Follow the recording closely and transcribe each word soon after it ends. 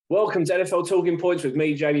Welcome to NFL Talking Points with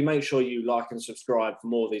me, Jamie. Make sure you like and subscribe for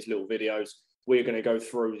more of these little videos. We're going to go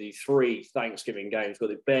through the three Thanksgiving games. We've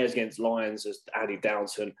got the Bears against Lions as Andy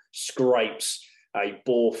Dalton scrapes a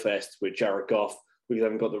bore fest with Jared Goff. We've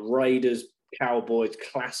then got the Raiders Cowboys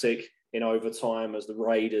classic in overtime as the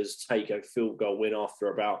Raiders take a field goal win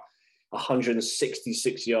after about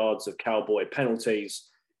 166 yards of Cowboy penalties.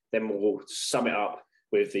 Then we'll sum it up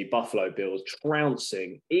with the Buffalo Bills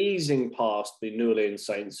trouncing, easing past the New Orleans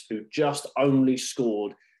Saints, who just only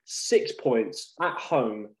scored 6 points at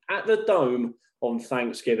home at the Dome on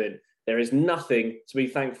Thanksgiving. There is nothing to be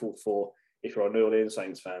thankful for if you're a New Orleans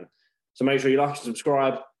Saints fan. So make sure you like and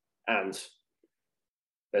subscribe, and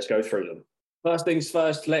let's go through them. First things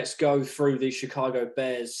first, let's go through the Chicago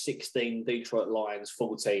Bears 16, Detroit Lions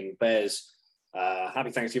 14. Bears,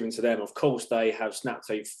 happy Thanksgiving to them. Of course, they have snapped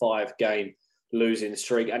a 5-game losing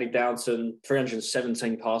streak. Andy Dalton,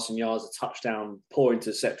 317 passing yards, a touchdown, poor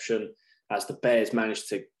interception, as the Bears managed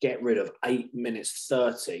to get rid of 8 minutes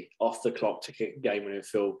 30 off the clock to kick a game-winning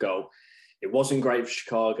field goal. It wasn't great for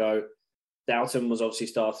Chicago. Dalton was obviously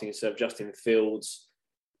starting instead of Justin Fields.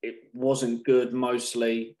 It wasn't good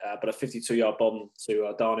mostly, but a 52-yard bomb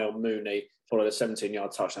to Darnell Mooney followed a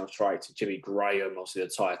 17-yard touchdown strike to Jimmy Graham, obviously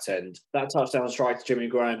the tight end. That touchdown strike to Jimmy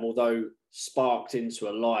Graham, although sparked into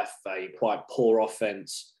a quite poor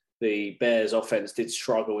offense, the Bears offense did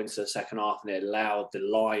struggle into the second half, and it allowed the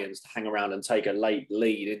Lions to hang around and take a late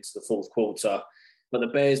lead into the fourth quarter. But the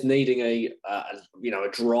Bears needing a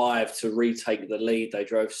drive to retake the lead, they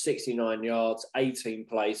drove 69 yards, 18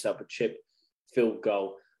 plays up a chip field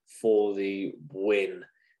goal for the win.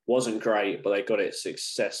 Wasn't great, but they got it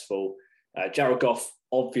successful. Jared Goff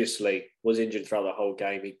obviously was injured throughout the whole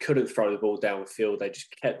game. He couldn't throw the ball downfield. They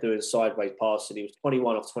just kept doing sideways passing. He was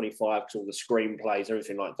 21 off 25 because all the screen plays,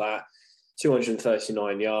 everything like that.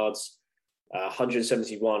 239 yards,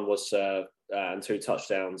 171 was and 2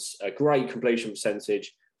 touchdowns. A great completion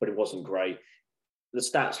percentage, but it wasn't great. The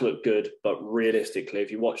stats look good, but realistically,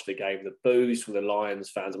 if you watch the game, the boos from the Lions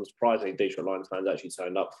fans, I'm surprised the Detroit Lions fans actually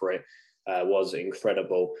turned up for it, was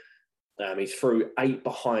incredible. He threw 8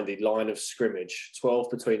 behind the line of scrimmage,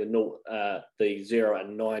 12 between the 0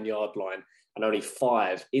 and 9 yard line, and only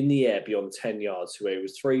 5 in the air beyond 10 yards, where he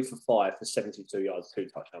was 3 for 5 for 72 yards, 2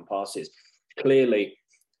 touchdown passes. Clearly,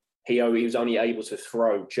 he was only able to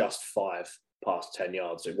throw just 5 past 10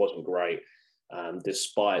 yards. It wasn't great,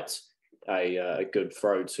 despite a good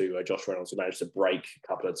throw to Josh Reynolds, who managed to break a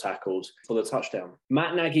couple of tackles for the touchdown.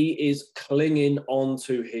 Matt Nagy is clinging on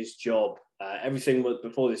to his job. Everything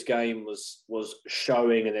before this game was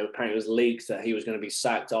showing, and there apparently was leaks that he was going to be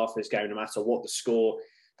sacked after this game, no matter what the score.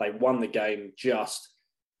 They won the game just.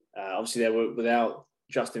 Obviously, they were without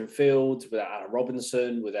Justin Fields, without Allen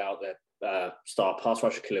Robinson, without their star pass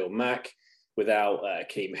rusher Khalil Mack, without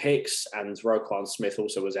Akeem Hicks, and Roquan Smith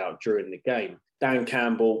also was out during the game. Dan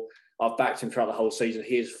Campbell, I've backed him throughout the whole season.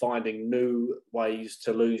 He is finding new ways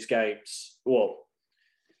to lose games. Well,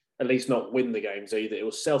 at least not win the games either. It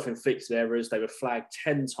was self-inflicted errors. They were flagged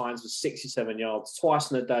 10 times for 67 yards.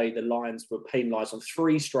 Twice in a day, the Lions were penalised on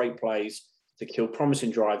 3 straight plays to kill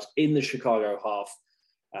promising drives in the Chicago half.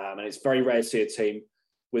 And it's very rare to see a team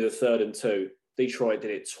with a 3rd and 2. Detroit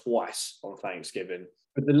did it twice on Thanksgiving.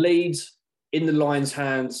 With the lead in the Lions'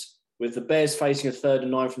 hands, with the Bears facing a 3rd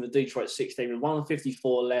and 9 from the Detroit 16, with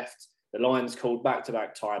 1:54 left, the Lions called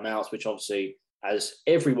back-to-back timeouts, which obviously, as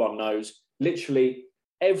everyone knows, literally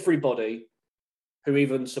everybody who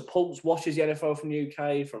even watches the NFL from the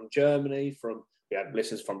UK, from Germany, we had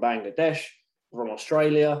listeners from Bangladesh, from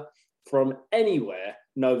Australia, from anywhere,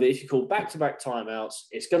 know that if you call back-to-back timeouts,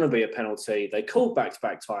 it's going to be a penalty. They called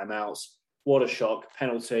back-to-back timeouts. What a shock.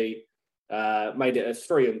 Penalty. Made it a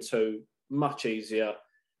 3 and 2, much easier,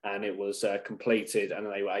 and it was completed, and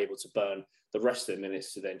they were able to burn the rest of the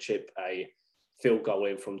minutes to then chip a field goal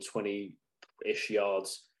in from 20-ish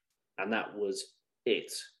yards, and that was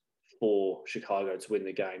it for Chicago to win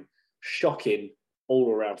the game. Shocking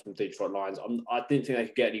all around from the Detroit Lions. I didn't think they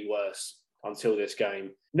could get any worse until this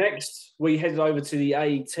game. Next, we headed over to the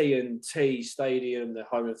AT&T Stadium, the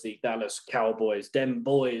home of the Dallas Cowboys. Them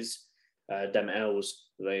boys, them L's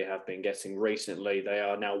they have been getting recently. They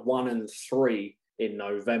are now 1-3 in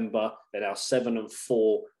November. They're now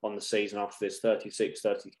 7-4 on the season after this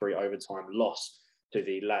 36-33 overtime loss to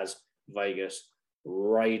the Las Vegas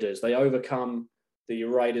Raiders. The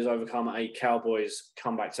Raiders overcome a Cowboys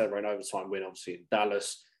comeback celebrating overtime win, obviously in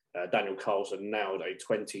Dallas. Daniel Carlson nailed a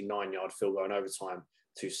 29-yard field goal in overtime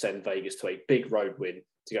to send Vegas to a big road win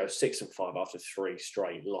to go 6-5 after 3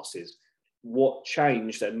 straight losses. What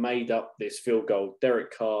changed and made up this field goal?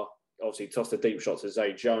 Derek Carr obviously tossed a deep shot to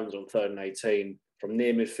Zay Jones on 3rd and 18. from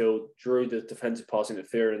near midfield, drew the defensive pass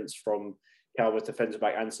interference from Cowboys defensive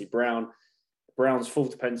back Anthony Brown. Brown's full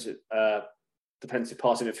defensive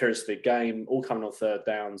pass interference to the game, all coming on third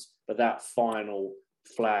downs, but that final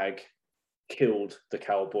flag killed the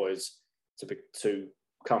Cowboys to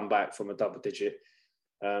come back from a double-digit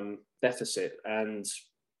deficit. And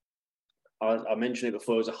I mentioned it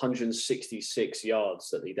before, it was 166 yards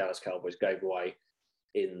that the Dallas Cowboys gave away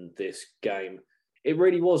in this game. It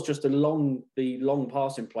really was just the long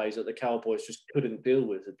passing plays that the Cowboys just couldn't deal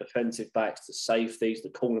with. The defensive backs, the safeties, the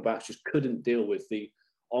cornerbacks just couldn't deal with the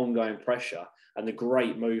ongoing pressure and the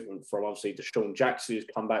great movement from obviously DeSean Jackson, who's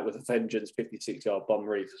come back with a vengeance, 56-yard bomb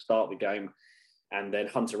ready to start the game. And then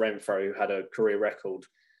Hunter Renfrow, who had a career record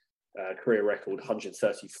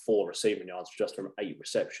 134 receiving yards just from 8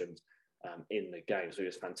 receptions in the game. So it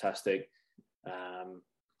was fantastic.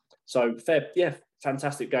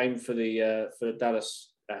 Fantastic game for the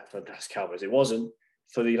Dallas Cowboys. It wasn't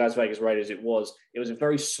for the Las Vegas Raiders. It was a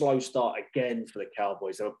very slow start again for the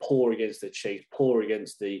Cowboys. They were poor against the Chiefs, poor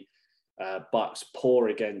against the Bucks, poor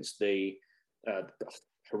against the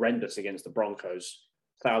horrendous against the Broncos.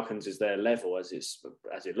 Falcons is their level as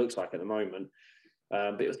it looks like at the moment.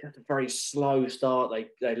 But it was just a very slow start.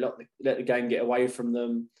 They let the game get away from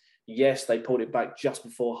them. Yes, they pulled it back just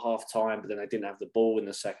before half-time, but then they didn't have the ball in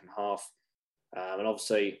the second half. And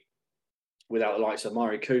obviously, without the likes of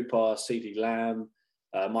Amari Cooper, CeeDee Lamb,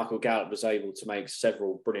 Michael Gallup was able to make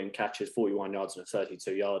several brilliant catches, 41 yards and a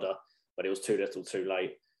 32-yarder, but it was too little too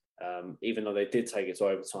late. Even though they did take it to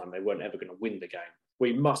overtime, they weren't ever going to win the game.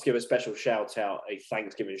 We must give a special shout-out, a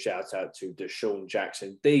Thanksgiving shout-out to DeSean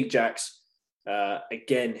Jackson. D-Jax,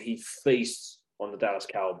 again, he feasts on the Dallas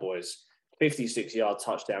Cowboys. 56-yard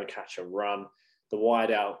touchdown catch and run. The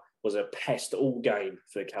wideout was a pest all game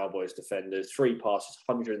for the Cowboys defenders. 3 passes,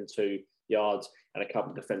 102 yards, and a couple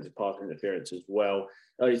of defensive pass interference as well.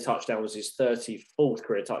 Early touchdown was his 34th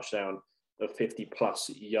career touchdown of 50-plus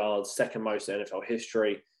yards, second most in NFL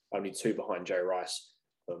history, only 2 behind Jay Rice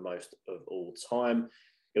for most of all time.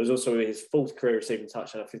 It was also his 4th career receiving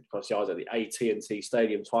touchdown of 50-plus yards at the AT&T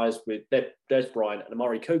Stadium, ties with Dez Bryant and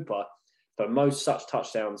Amari Cooper for most such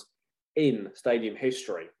touchdowns in stadium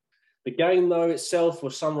history. The game, though, itself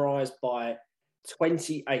was summarised by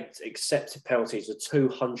 28 accepted penalties of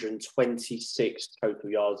 226 total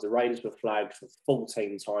yards. The Raiders were flagged for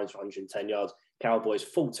 14 times for 110 yards. Cowboys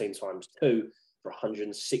 14 times 2 for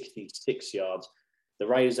 166 yards. The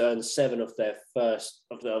Raiders earned 7 of their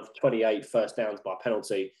 28 first downs by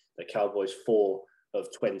penalty. The Cowboys 4 of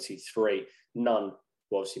 23. None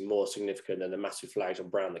were obviously more significant than the massive flags on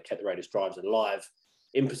Brown that kept the Raiders' drives alive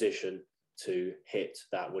in position to hit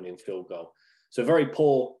that winning field goal. So very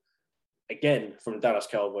poor, again, from the Dallas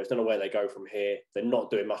Cowboys. Don't know where they go from here. They're not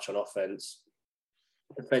doing much on offense.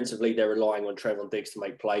 Defensively, they're relying on Trevon Diggs to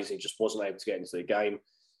make plays. He just wasn't able to get into the game.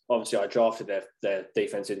 Obviously, I drafted their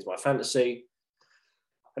defense into my fantasy.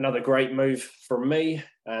 Another great move from me.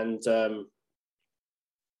 And the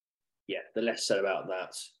less said about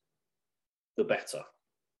that, the better.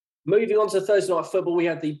 Moving on to Thursday Night Football, we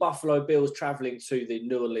had the Buffalo Bills travelling to the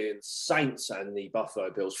New Orleans Saints, and the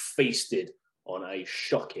Buffalo Bills feasted on a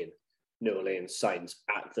shocking New Orleans Saints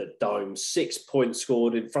at the Dome. 6 points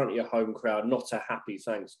scored in front of your home crowd. Not a happy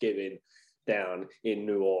Thanksgiving down in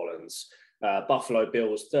New Orleans. Buffalo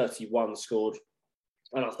Bills, 31 scored,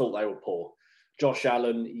 and I thought they were poor. Josh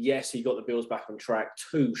Allen, yes, he got the Bills back on track.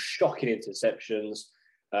 2 shocking interceptions,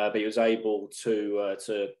 but he was able to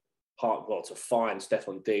find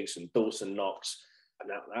Stephon Diggs and Dawson Knox, and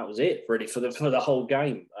that was it really for the whole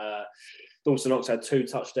game. Dawson Knox had 2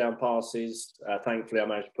 touchdown passes. Thankfully, I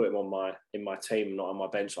managed to put him in my team, not on my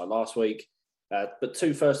bench like last week. But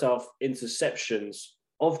 2 first half interceptions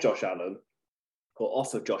of Josh Allen, or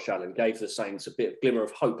off of Josh Allen, gave the Saints a bit of glimmer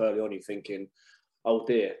of hope early on. You're thinking, oh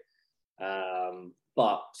dear.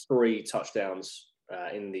 But 3 touchdowns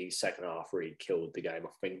in the second half really killed the game. I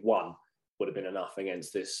think 1 would have been enough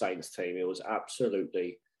against this Saints team. It was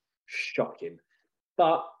absolutely shocking.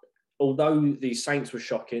 But although the Saints were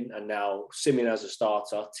shocking, and now Simeon as a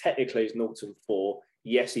starter, technically is 0-4.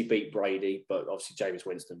 Yes, he beat Brady, but obviously Jameis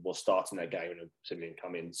Winston was starting that game and Simeon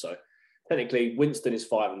come in. So technically Winston is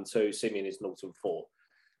 5-2, Simeon is 0-4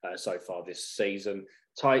 so far this season.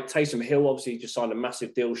 Taysom Hill obviously just signed a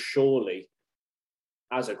massive deal, surely,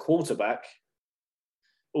 as a quarterback.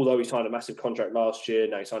 Although he signed a massive contract last year,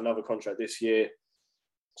 now he signed another contract this year.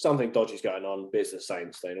 Something dodgy's going on. But it's the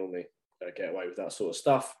Saints. They normally get away with that sort of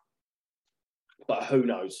stuff. But who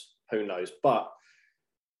knows? Who knows? But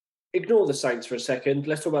ignore the Saints for a second.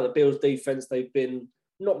 Let's talk about the Bills' defense. They've been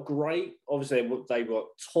not great. Obviously, they were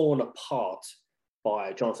torn apart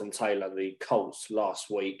by Jonathan Taylor and the Colts last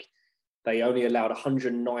week. They only allowed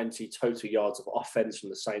 190 total yards of offense from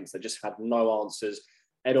the Saints. They just had no answers.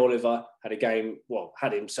 Ed Oliver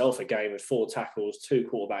had himself a game with 4 tackles, 2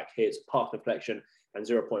 quarterback hits, a park deflection, and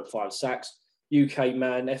 0.5 sacks. UK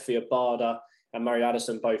man, Efe Abada and Murray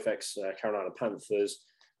Addison, both ex-Carolina Panthers,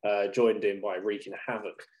 joined in by wreaking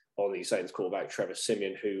havoc on the Saints quarterback, Trevor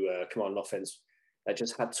Siemian, who commanded offense. They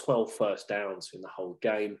just had 12 first downs in the whole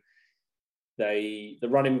game. The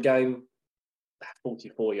running game,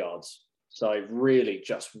 44 yards. So it really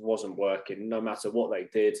just wasn't working, no matter what they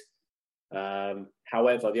did.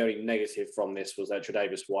 However, the only negative from this was that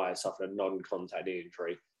Tre'Davious White suffered a non-contact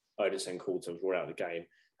injury. Odison Coulter was out of the game,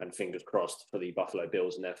 and fingers crossed for the Buffalo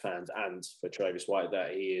Bills and their fans, and for Tre'Davious White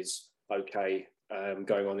that he is okay,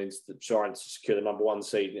 going on into trying to secure the number 1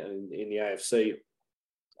 seed in the AFC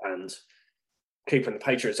and keeping the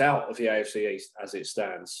Patriots out of the AFC East as it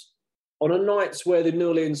stands. On a night where the New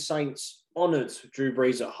Orleans Saints honoured Drew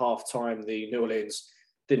Brees at halftime, the New Orleans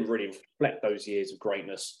didn't really reflect those years of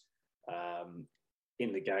greatness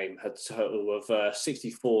in the game. Had a total of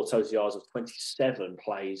 64 total yards of 27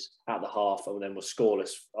 plays at the half, and then was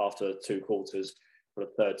scoreless after 2 quarters for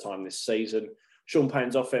the 3rd time this season. Sean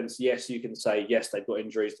Payton's offense, yes, you can say, yes, they've got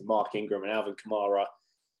injuries to Mark Ingram and Alvin Kamara,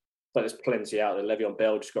 but there's plenty out there. Le'Veon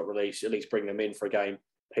Bell just got released, at least bring them in for a game.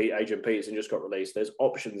 Adrian Peterson just got released. There's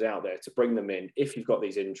options out there to bring them in if you've got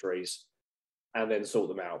these injuries and then sort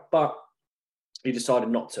them out. But he decided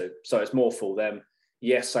not to, so it's more for them.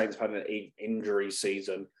 Yes, Saints have had an injury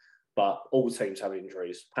season, but all teams have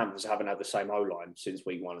injuries. Panthers haven't had the same O-line since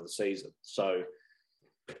week 1 of the season.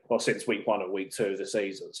 Since week 1 or week 2 of the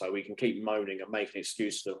season. So we can keep moaning and making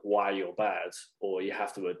excuses of why you're bad, or you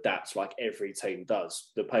have to adapt like every team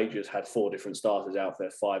does. The Patriots had 4 different starters out there,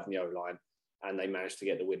 5 in the O-line, and they managed to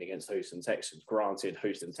get the win against Houston Texans. Granted,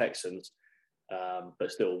 Houston Texans,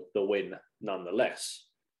 but still the win nonetheless.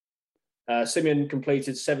 Siemian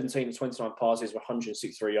completed 17 of 29 passes with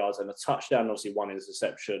 163 yards and a touchdown, obviously 1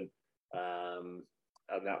 interception. And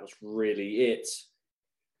that was really it.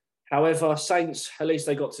 However, Saints, at least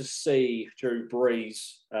they got to see Drew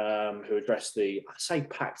Brees, who addressed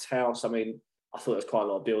packed house. I mean, I thought there was quite a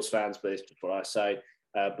lot of Bills fans, but it's just what I say.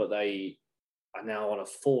 But they are now on a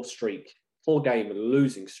 4-game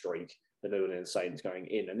losing streak, the New Orleans Saints going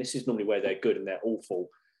in. And this is normally where they're good and they're awful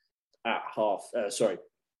at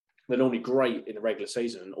they're normally great in the regular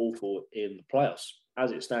season and awful in the playoffs.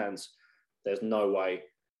 As it stands, there's no way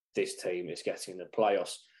this team is getting the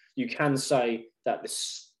playoffs. You can say that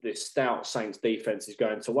this stout Saints defense is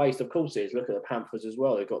going to waste. Of course it is. Look at the Panthers as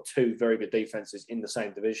well. They've got 2 very good defenses in the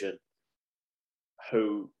same division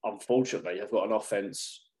who, unfortunately, have got an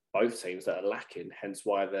offense, both teams, that are lacking, hence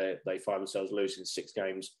why they find themselves losing 6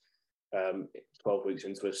 games 12 weeks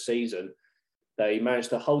into a season. They managed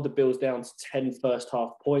to hold the Bills down to 10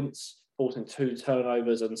 first-half points, forcing 2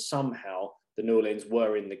 turnovers, and somehow the New Orleans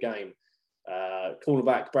were in the game.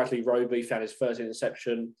 Cornerback Bradley Roby found his first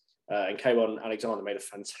interception, and K'Wan Alexander made a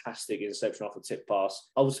fantastic interception off a tip pass.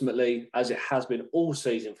 Ultimately, as it has been all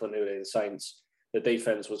season for the New Orleans Saints, the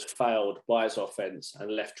defense was failed by its offense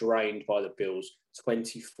and left drained by the Bills.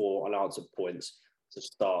 24 unanswered points to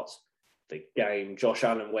start the game. Josh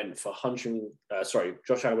Allen went for 11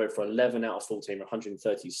 out of 14,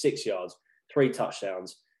 136 yards, 3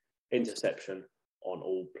 touchdowns, interception on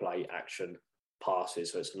all play action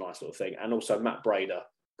passes. So it's a nice little thing. And also Matt Breida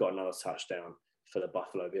got another touchdown for the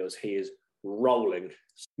Buffalo Bills. He is rolling.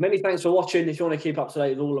 Many thanks for watching. If you want to keep up to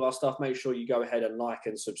date with all of our stuff, make sure you go ahead and like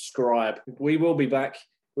and subscribe. We will be back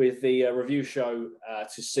with the review show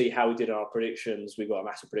to see how we did on our predictions. We've got a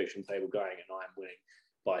massive prediction table going and I am winning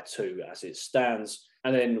by 2 as it stands.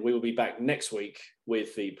 And then we will be back next week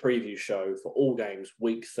with the preview show for all games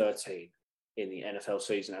week 13 in the NFL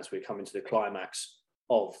season as we come into the climax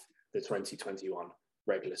of the 2021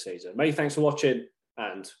 regular season. Many thanks for watching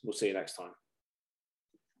and we'll see you next time.